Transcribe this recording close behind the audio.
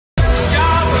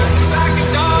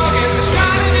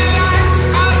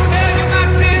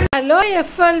Hello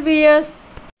FWorld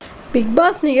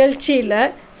Bigg Boss நிகழ்ச்சியில்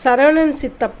சரவணன்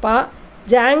சித்தப்பா,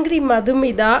 ஜாங்கிரி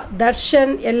மதுமிதா,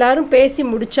 தர்ஷன் எல்லாரும் பேசி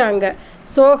முடிச்சாங்க.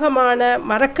 சோகமான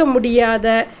மறக்க முடியாத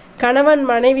கணவன்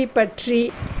மனைவி பற்றி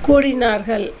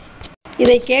கூறினார்கள்.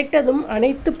 இதை கேட்டதும்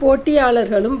அனைத்து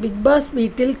போட்டியாளர்களும் பிக்பாஸ்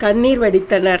வீட்டில் கண்ணீர்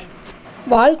வடித்தனர்.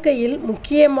 வாழ்க்கையில்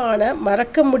முக்கியமான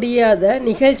மறக்க முடியாத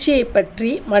நிகழ்ச்சியை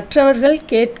பற்றி மற்றவர்கள்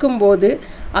கேட்கும்போது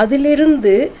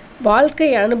அதிலிருந்து வாழ்க்கை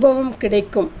அனுபவம்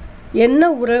கிடைக்கும். என்ன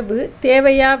உறவு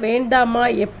தேவையா வேண்டாமா,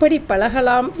 எப்படி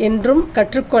பழகலாம் என்றும்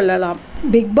கற்றுக்கொள்ளலாம்.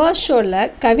 பிக்பாஸ்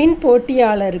ஷோவில் கவின்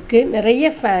போட்டியாளருக்கு நிறைய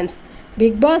ஃபேன்ஸ்.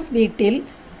 பிக்பாஸ் வீட்டில்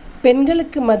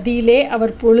பெண்களுக்கு மத்தியிலே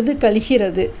அவர் பொழுது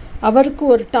கழிகிறது. அவருக்கு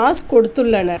ஒரு டாஸ்க்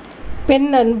கொடுத்துள்ளனர். பெண்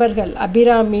நண்பர்கள்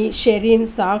அபிராமி, ஷெரின்,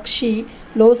 சாக்ஷி,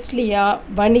 லோஸ்லியா,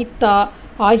 வனிதா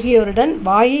ஆகியோருடன்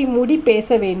வாயை மூடி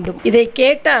பேச வேண்டும். இதை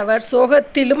கேட்ட அவர்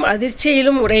சோகத்திலும்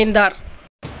அதிர்ச்சியிலும் உறைந்தார்.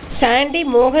 சாண்டி,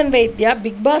 மோகன் வைத்யா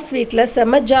பிக்பாஸ் வீட்டில்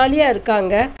செம்ம ஜாலியாக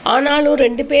இருக்காங்க. ஆனாலும்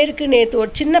 2 பேருக்கு நேற்று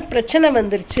ஒரு சின்ன பிரச்சனை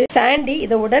வந்துருச்சு. சாண்டி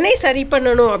இதை உடனே சரி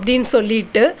பண்ணணும் அப்படின்னு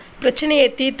சொல்லிட்டு பிரச்சனையை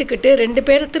தீர்த்துக்கிட்டு 2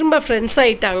 பேரும் திரும்ப ஃப்ரெண்ட்ஸ்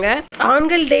ஆயிட்டாங்க.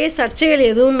 ஆண்களிடையே சர்ச்சைகள்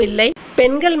எதுவும் இல்லை.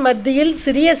 பெண்கள் மத்தியில்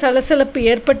சிறிய சலசலப்பு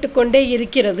ஏற்பட்டு கொண்டே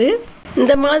இருக்கிறது.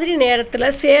 இந்த மாதிரி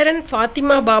நேரத்தில் சேரன்,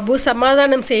 ஃபாத்திமா பாபு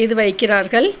சமாதானம் செய்து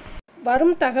வைக்கிறார்கள்.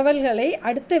 வரும் தகவல்களை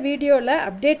அடுத்த வீடியோவில்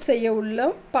அப்டேட் செய்ய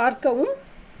உள்ளோம், பார்க்கவும்.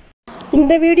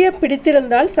 இந்த வீடியோ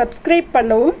பிடித்திருந்தால் சப்ஸ்கிரைப்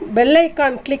பண்ணவும், பெல்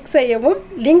ஐகான் கிளிக் செய்யவும்,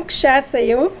 லிங்க் ஷேர்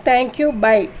செய்யவும். Thank you,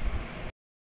 by.